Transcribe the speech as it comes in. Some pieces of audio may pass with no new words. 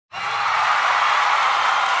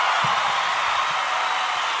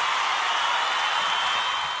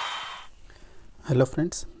Hello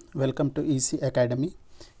friends, welcome to EC Academy.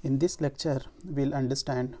 In this lecture, we'll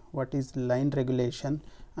understand what is line regulation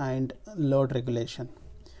and load regulation.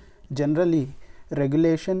 Generally,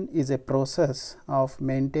 regulation is a process of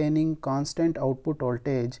maintaining constant output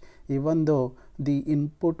voltage even though the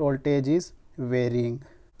input voltage is varying.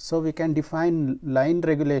 So we can define line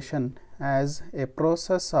regulation as a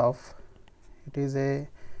process of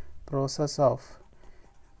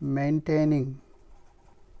maintaining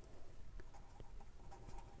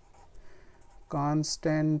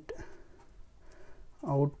constant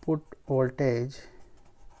output voltage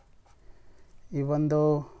even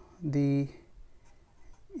though the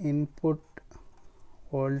input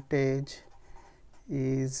voltage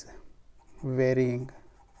is varying.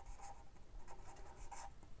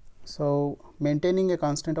 So maintaining a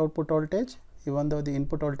constant output voltage even though the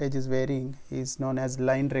input voltage is varying is known as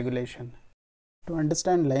line regulation. To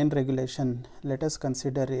understand line regulation, let us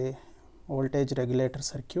consider a voltage regulator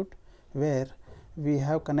circuit where we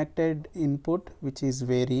have connected input which is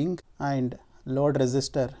varying and load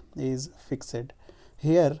resistor is fixed.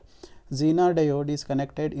 Here Zener diode is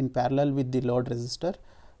connected in parallel with the load resistor.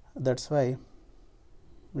 That's why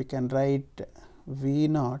we can write V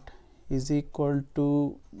naught is equal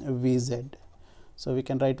to Vz. So we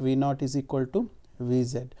can write V naught is equal to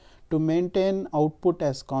Vz. To maintain output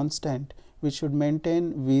as constant, we should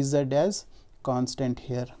maintain Vz as constant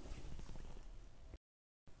here.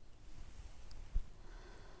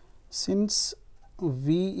 Since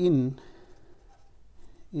Vin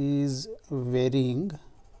is varying,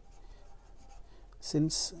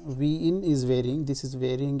 this is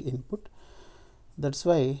varying input, that's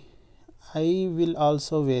why I will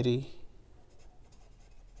also vary.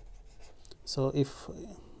 So if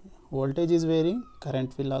voltage is varying,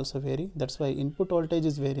 current will also vary. That's why input voltage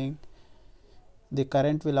is varying, the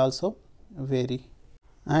current will also vary.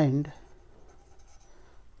 And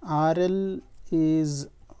RL is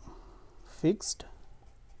fixed,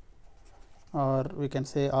 or we can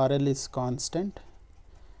say RL is constant.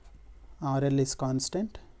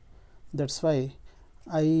 That's why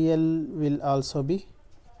IL will also be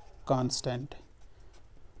constant.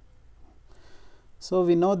 So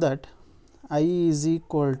we know that I is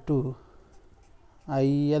equal to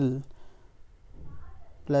IL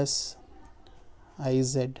plus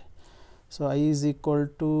IZ. So I is equal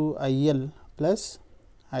to IL plus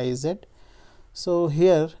IZ. So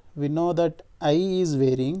here we know that I is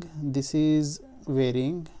varying, this is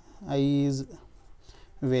varying, I is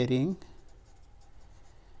varying,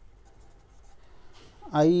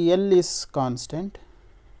 IL is constant,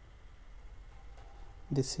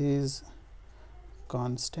 this is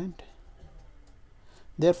constant.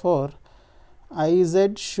 Therefore,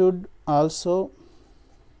 IZ should also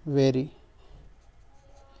vary,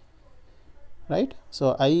 right?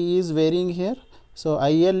 So I is varying here. So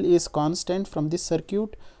IL is constant from this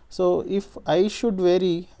circuit. So if I should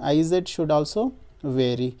vary, IZ should also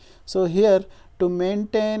vary. So here to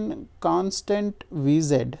maintain constant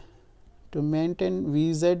Vz,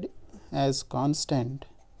 as constant,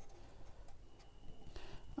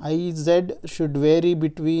 IZ should vary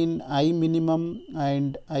between I minimum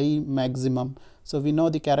and I maximum. So we know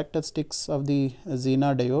the characteristics of the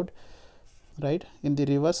Zener diode, right, in the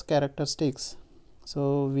reverse characteristics.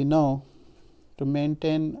 So we know to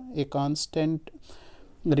maintain a constant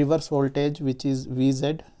reverse voltage which is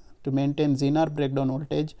Vz, to maintain Zener breakdown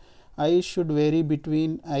voltage, I should vary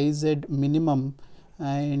between Iz minimum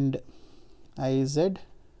and Iz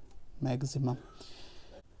maximum.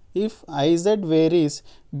 If Iz varies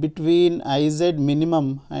between Iz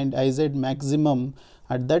minimum and Iz maximum,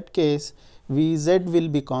 at that case Vz will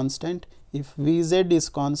be constant. If Vz is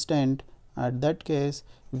constant, at that case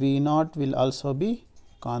V naught will also be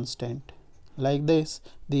constant. Like this,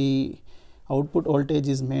 the output voltage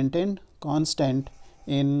is maintained constant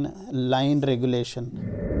in line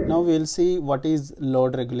regulation. Now we will see what is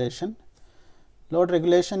load regulation. Load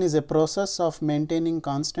regulation is a process of maintaining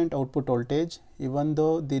constant output voltage even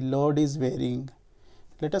though the load is varying.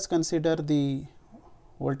 Let us consider the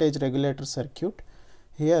voltage regulator circuit.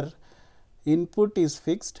 Here input is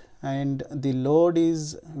fixed and the load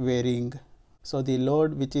is varying. So the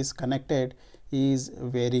load which is connected is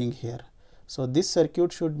varying here. So this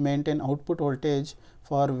circuit should maintain output voltage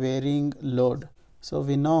for varying load. So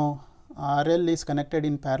we know RL is connected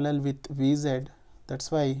in parallel with Vz.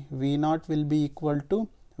 That's why V naught will be equal to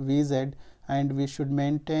Vz, and we should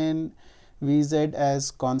maintain Vz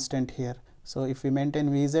as constant here. So if we maintain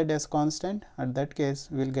Vz as constant, at that case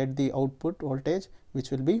we will get the output voltage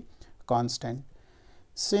which will be constant.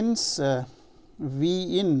 Since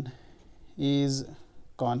Vin is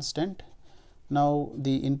constant, now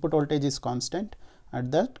the input voltage is constant,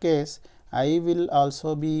 at that case I will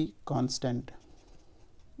also be constant.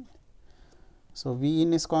 So, V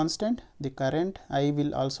in is constant, the current I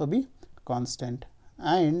will also be constant,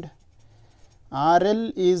 and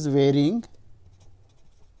RL is varying.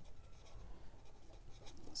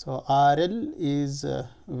 So, RL is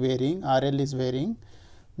varying,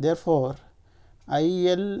 therefore,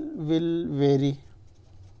 IL will vary.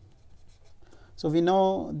 So, we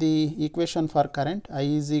know the equation for current, I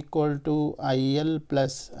is equal to IL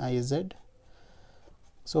plus IZ.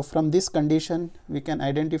 So, from this condition we can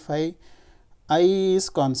identify I is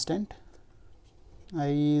constant, IL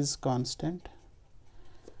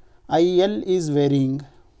is varying,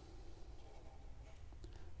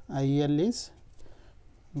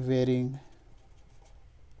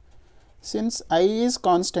 Since I is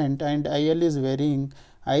constant and IL is varying,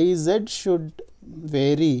 IZ should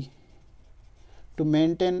vary to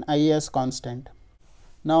maintain I as constant.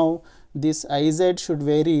 Now, this IZ should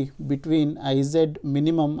vary between IZ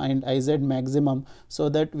minimum and IZ maximum, so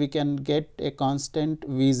that we can get a constant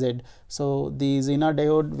Vz. So, the Zener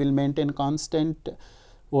diode will maintain constant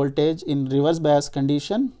voltage in reverse bias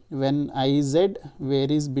condition when IZ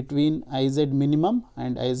varies between IZ minimum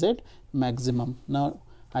and IZ maximum. Now,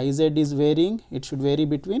 IZ is varying, it should vary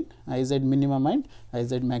between IZ minimum and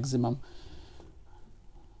IZ maximum.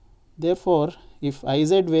 Therefore, if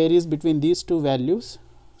IZ varies between these two values,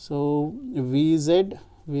 so Vz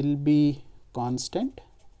will be constant.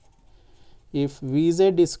 If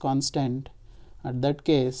Vz is constant, at that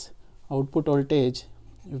case output voltage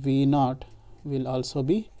V0 will also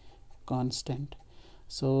be constant.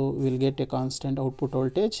 So, we will get a constant output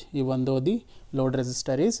voltage even though the load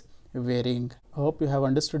resistor is varying. I hope you have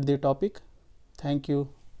understood the topic. Thank you.